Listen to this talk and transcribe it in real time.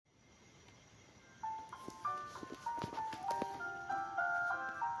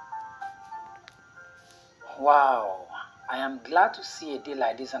Wow, I am glad to see a day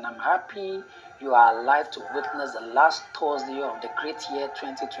like this, and I'm happy you are alive to witness the last Thursday of the great year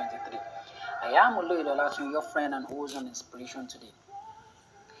 2023. I am Oloidolatun, your friend and host on Inspiration Today.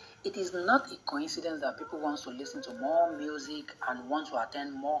 It is not a coincidence that people want to listen to more music and want to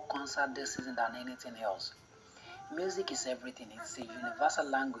attend more concerts this season than anything else. Music is everything, it's a universal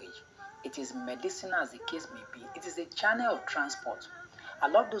language. It is medicine as the case may be. It is a channel of transport. I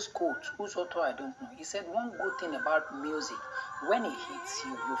love those quotes, whose author I don't know. He said, one good thing about music, when it hits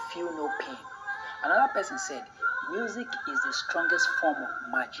you, you feel no pain. Another person said, music is the strongest form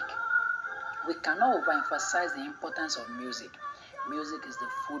of magic. We cannot overemphasize the importance of music. Music is the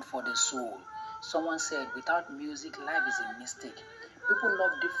food for the soul. Someone said, without music, life is a mistake. People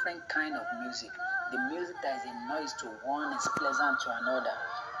love different kind of music. The music that is a noise to one is pleasant to another.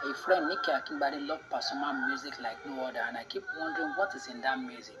 A friend, Nikki Akimbade, loved Pasuma music like no other, and I keep wondering what is in that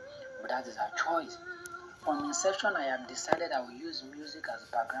music. But that is her choice. From inception, I have decided I will use music as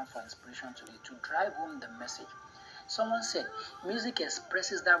background for inspiration today to drive home the message. Someone said, music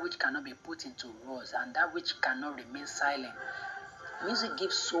expresses that which cannot be put into words and that which cannot remain silent. Music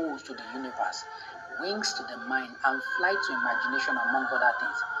gives souls to the universe, wings to the mind, and flight to imagination, among other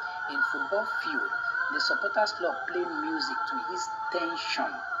things. In football field, the supporters club play music to ease tension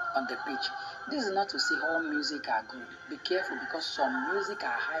on the pitch. This is not to say all music are good. Be careful, because some music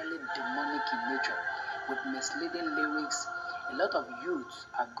are highly demonic in nature, with misleading lyrics. A lot of youths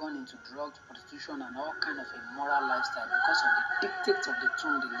are gone into drugs, prostitution, and all kind of immoral lifestyle because of the dictates of the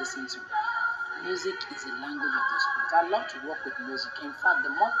tune they listen to. Music is a language of the spirit. I love to work with music. In fact,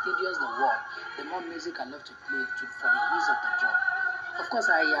 the more tedious the work, the more music I love to play for the ease of the job. Of course,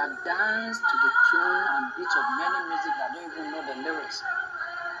 I have danced to the tune and beat of many music that don't even know the lyrics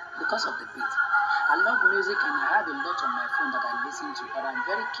because of the beat. I love music and I have a lot on my phone that I listen to, but I'm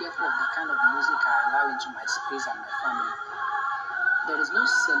very careful of the kind of music I allow into my space and my family. There is no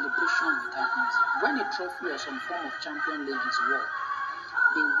celebration without music. When a trophy or some form of champion league is won,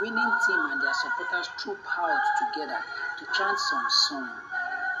 the winning team and their supporters troop out together to chant some song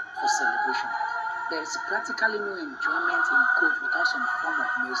for celebration. There is practically no enjoyment in court without some form of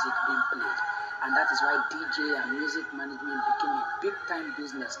music being played, and that is why DJ and music management became a big-time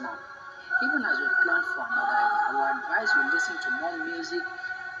business now. Even as we plan for another year, I would advise we listen to more music,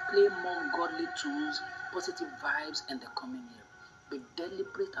 play more godly tunes, positive vibes in the coming year. Be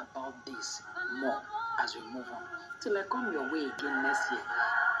deliberate about this more as we move on. Till I come your way again next year,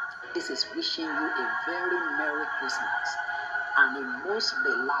 this is wishing you a very Merry Christmas and a most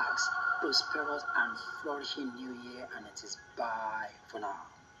relaxed, prosperous, and flourishing New Year. And it is bye for now.